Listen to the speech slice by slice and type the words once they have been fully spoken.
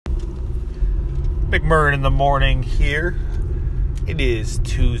McMurrin in the morning here. It is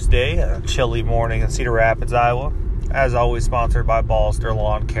Tuesday, a chilly morning in Cedar Rapids, Iowa. As always, sponsored by Ballster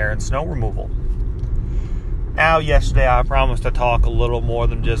Lawn Care and Snow Removal. Now, yesterday I promised to talk a little more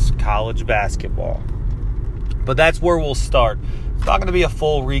than just college basketball. But that's where we'll start. It's not going to be a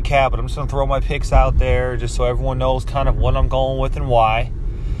full recap, but I'm just going to throw my picks out there just so everyone knows kind of what I'm going with and why.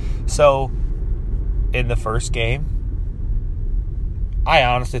 So, in the first game, I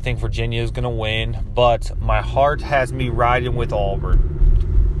honestly think Virginia is going to win, but my heart has me riding with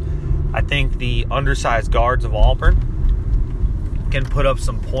Auburn. I think the undersized guards of Auburn can put up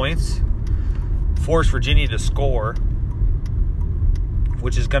some points, force Virginia to score,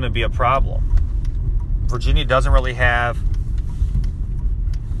 which is going to be a problem. Virginia doesn't really have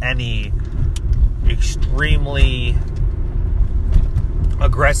any extremely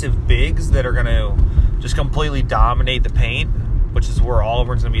aggressive bigs that are going to just completely dominate the paint, which is where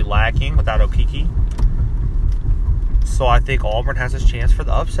Auburn's going to be lacking without Okeke. So I think Auburn has a chance for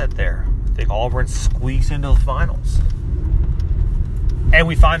the upset there. I think Auburn squeaks into the finals. And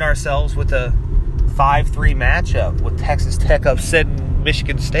we find ourselves with a 5-3 matchup with Texas Tech upsetting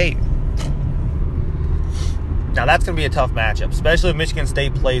Michigan State. Now that's going to be a tough matchup, especially if Michigan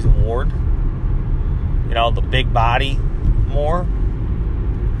State plays Ward. You know, the big body more.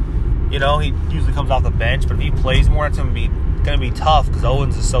 You know, he usually comes off the bench, but if he plays more, it's going to be tough because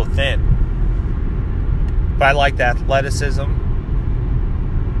Owens is so thin. But I like the athleticism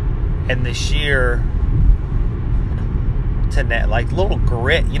and the sheer like little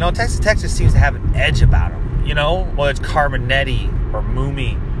grit. You know, Texas Tech just seems to have an edge about him. You know, whether it's Carbonetti or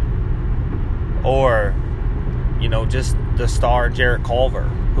Mooney or, you know, just the star Jarrett Culver,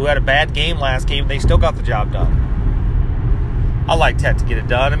 who had a bad game last game. They still got the job done. I like Tech to get it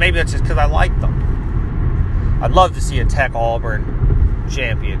done, and maybe that's just because I like them. I'd love to see a Tech-Auburn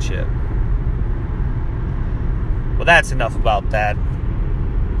championship. Well, that's enough about that.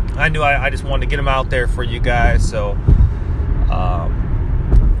 I knew I just wanted to get them out there for you guys, so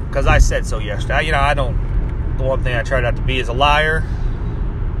because I said so yesterday. You know, the one thing I try not to be is a liar.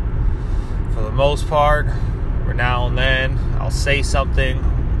 For the most part, every now and then, I'll say something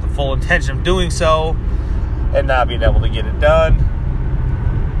with the full intention of doing so and not being able to get it done.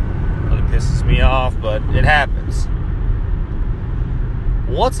 It really pisses me off, but it happens.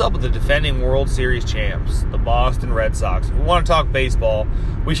 What's up with the defending World Series champs, the Boston Red Sox? If we want to talk baseball,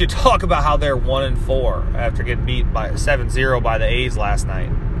 we should talk about how they're 1-4 after getting beat by 7-0 by the A's last night.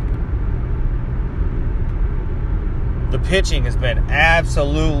 The pitching has been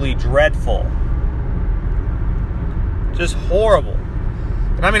absolutely dreadful. Just horrible.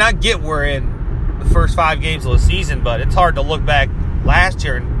 And I mean, I get we're in the first 5 games of the season, but it's hard to look back last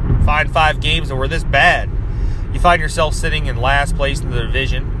year and find 5 games that were this bad. You find yourself sitting in last place in the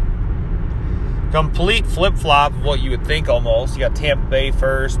division. Complete flip-flop of what you would think almost. You got Tampa Bay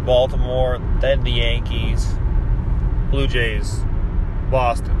first, Baltimore, then the Yankees, Blue Jays,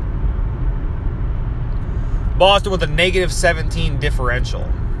 Boston. Boston with a -17 differential.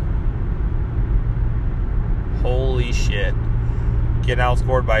 Holy shit. Getting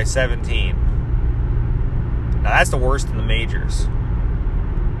outscored by 17. Now that's the worst in the majors.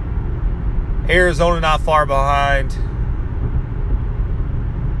 Arizona not far behind.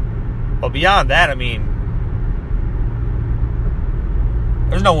 But beyond that, I mean,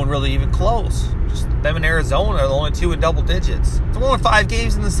 there's no one really even close. Just them and Arizona are the only 2 in double digits. It's only 5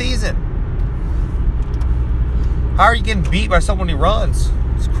 games in the season. How are you getting beat by so many runs?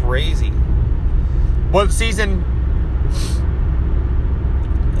 It's crazy. But the season,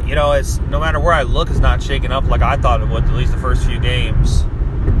 you know, it's no matter where I look, it's not shaking up like I thought it would, at least the first few games.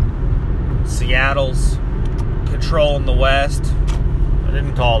 Seattle's controlling the West. I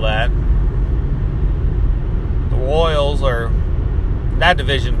didn't call that. The Royals are that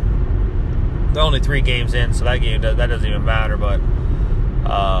division. They're only 3 games in, so that doesn't even matter. But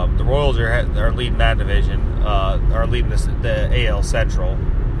the Royals are leading that division. Are leading the AL Central.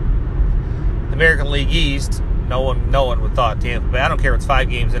 The American League East. No one would thought Tampa Bay. I don't care if it's 5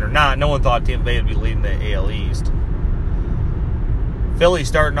 games in or not. No one thought Tampa Bay would be leading the AL East. Philly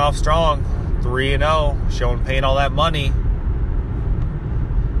starting off strong, 3-0, showing paying all that money.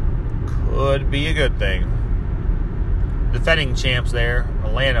 Could be a good thing. Defending champs there,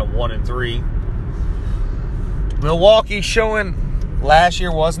 Atlanta 1-3. Milwaukee showing last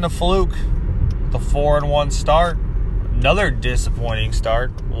year wasn't a fluke. The 4-1 start, another disappointing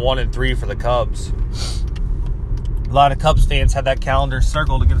start. 1-3 for the Cubs. A lot of Cubs fans had that calendar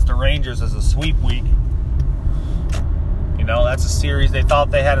circled against the Rangers as a sweep week. You know, that's a series they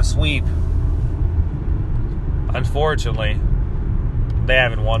thought they had a sweep. Unfortunately, they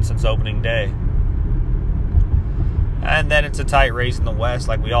haven't won since opening day. And then it's a tight race in the West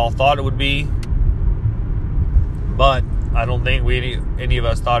like we all thought it would be. But I don't think any of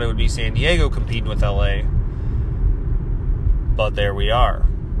us thought it would be San Diego competing with LA. But there we are.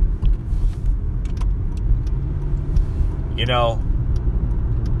 You know,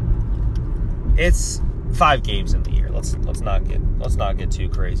 it's 5 games in the year. Let's not get too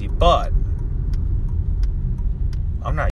crazy. But I'm not